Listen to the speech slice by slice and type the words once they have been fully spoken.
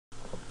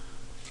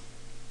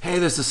Hey,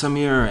 this is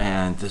Samir,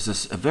 and this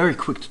is a very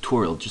quick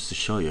tutorial just to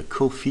show you a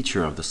cool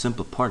feature of the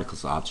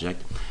SimpleParticles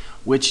object,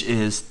 which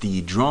is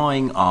the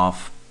drawing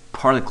of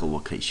particle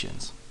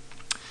locations.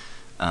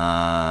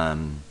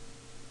 Well,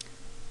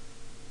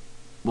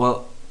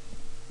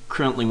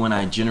 currently when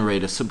I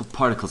generate a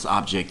SimpleParticles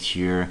object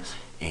here,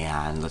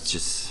 and let's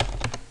just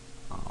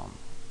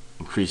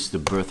increase the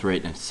birth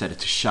rate and set it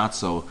to shot,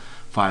 so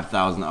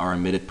 5,000 are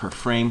emitted per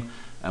frame.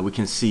 We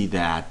can see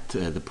that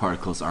the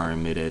particles are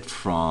emitted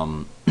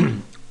from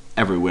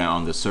everywhere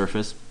on the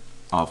surface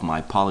of my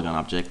polygon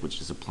object,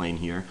 which is a plane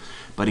here,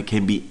 but it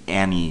can be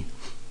any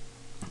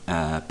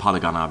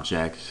polygon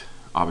object,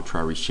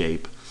 arbitrary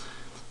shape,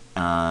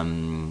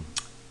 and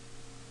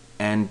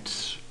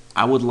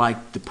I would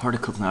like the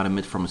particles now to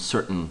emit from a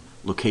certain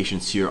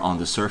locations here on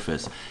the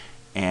surface,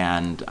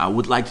 and I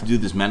would like to do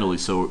this manually,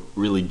 so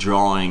really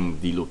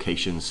drawing the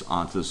locations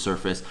onto the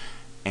surface.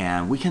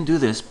 And we can do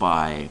this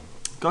by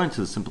going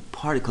to the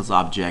SimpleParticles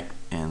object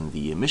in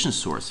the emission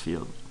source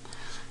field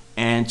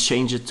and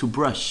change it to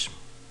brush.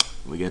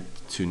 We get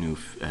two new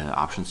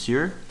options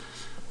here,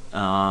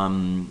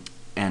 and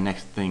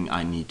next thing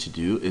I need to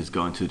do is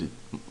go into the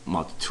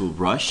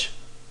MultiToolBrush,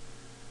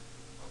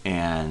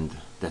 and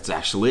that's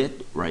actually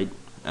it, right?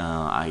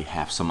 I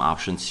have some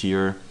options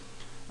here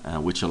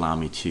which allow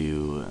me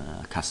to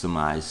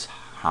customize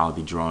how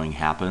the drawing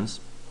happens,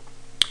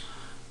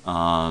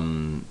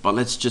 but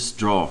let's just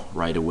draw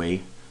right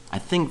away. I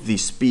think the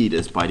speed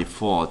is by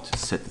default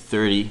set to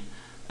 30.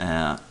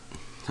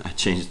 I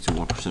changed it to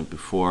 1%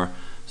 before,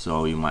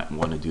 so you might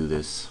want to do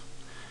this.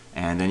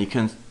 And then you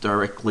can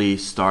directly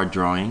start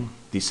drawing.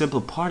 The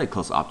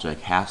SimpleParticles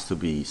object has to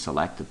be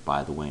selected,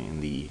 by the way,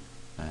 in the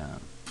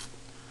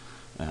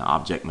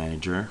object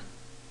manager,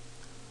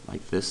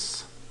 like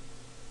this,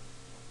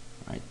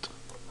 right?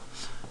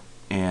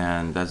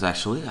 And that's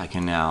actually, I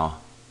can now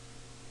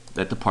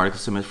let the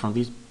particles emit from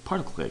these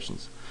particle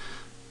locations.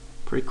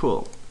 Pretty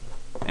cool.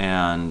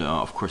 And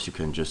of course you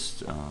can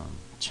just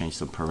change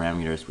some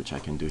parameters, which I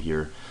can do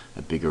here,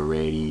 a bigger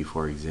radius,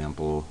 for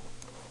example,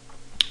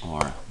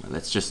 or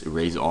let's just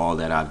erase all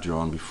that I've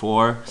drawn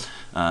before.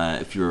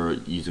 If you're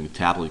using a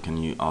tablet, you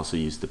can also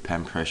use the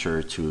pen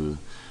pressure to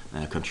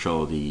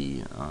control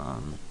the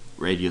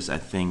radius, I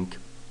think,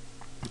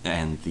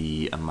 and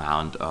the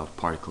amount of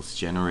particles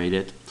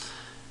generated.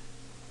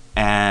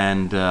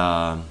 And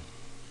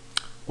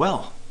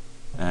well,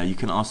 you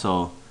can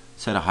also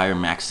set a higher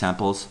max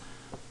samples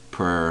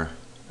per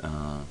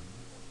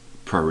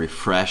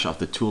refresh of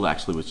the tool,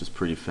 actually, which is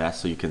pretty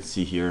fast. So you can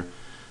see here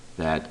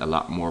that a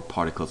lot more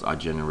particles are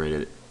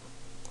generated.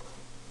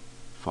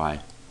 If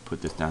I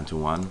put this down to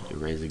 1,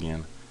 erase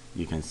again,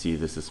 you can see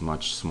this is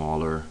much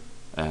smaller,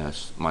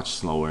 much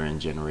slower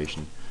in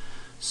generation.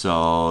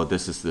 So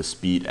this is the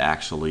speed,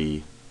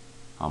 actually,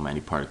 how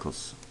many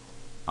particles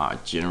are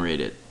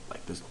generated,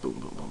 like this, boom,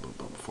 boom, boom, boom,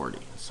 boom, 40.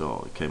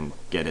 So you can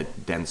get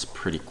it dense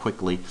pretty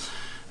quickly.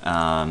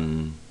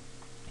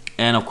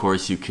 And of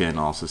course you can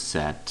also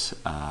set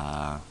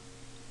a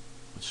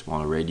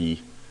smaller radius,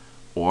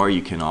 or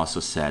you can also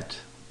set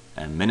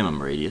a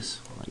minimum radius,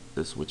 like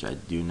this, which I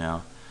do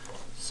now.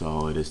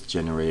 So it is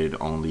generated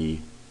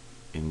only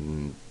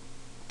in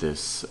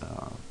this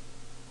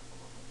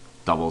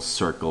double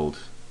circled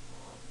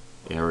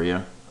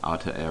area,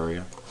 outer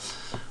area.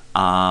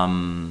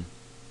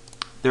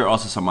 There are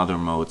also some other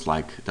modes,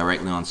 like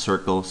directly on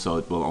circle, so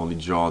it will only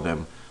draw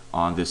them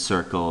on this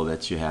circle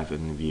that you have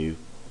in the view.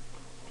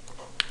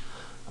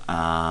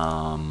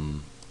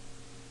 On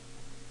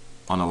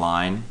a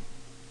line,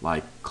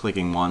 like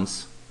clicking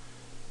once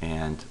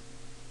and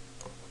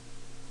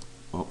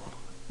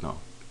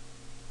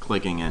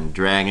clicking and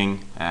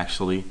dragging,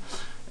 actually,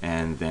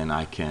 and then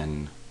I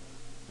can,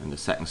 in the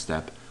second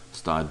step,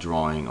 start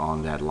drawing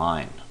on that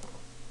line.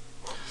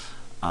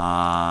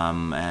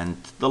 And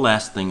the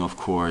last thing, of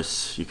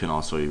course, you can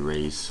also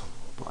erase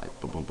by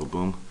boom, boom, boom,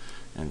 boom,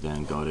 and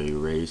then go to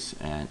erase,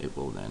 and it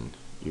will then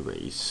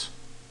erase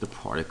the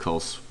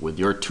particles with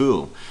your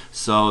tool.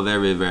 So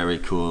very, very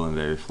cool and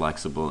very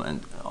flexible,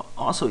 and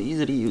also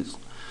easy to use.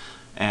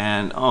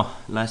 And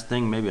last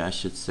thing, maybe I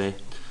should say,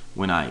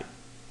 when I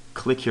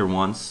click here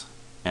once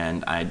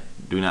and I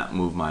do not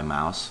move my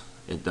mouse,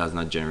 it does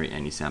not generate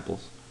any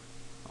samples,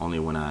 only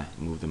when I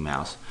move the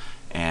mouse.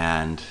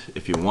 And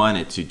if you want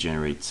it to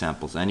generate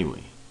samples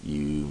anyway,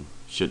 you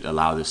should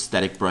allow the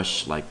static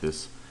brush like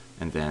this,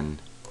 and then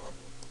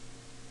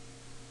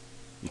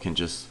you can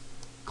just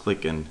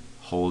click and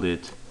hold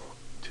it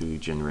to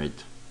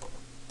generate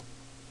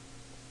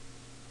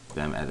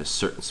them at a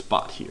certain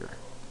spot here.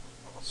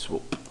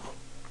 Swoop.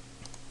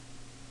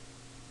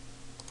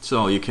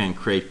 So you can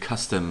create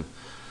custom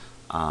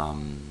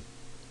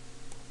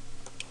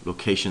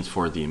locations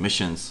for the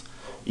emissions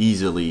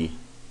easily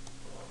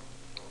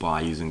by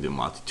using the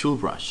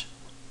MultiToolBrush.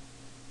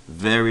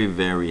 Very,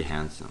 very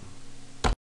handsome.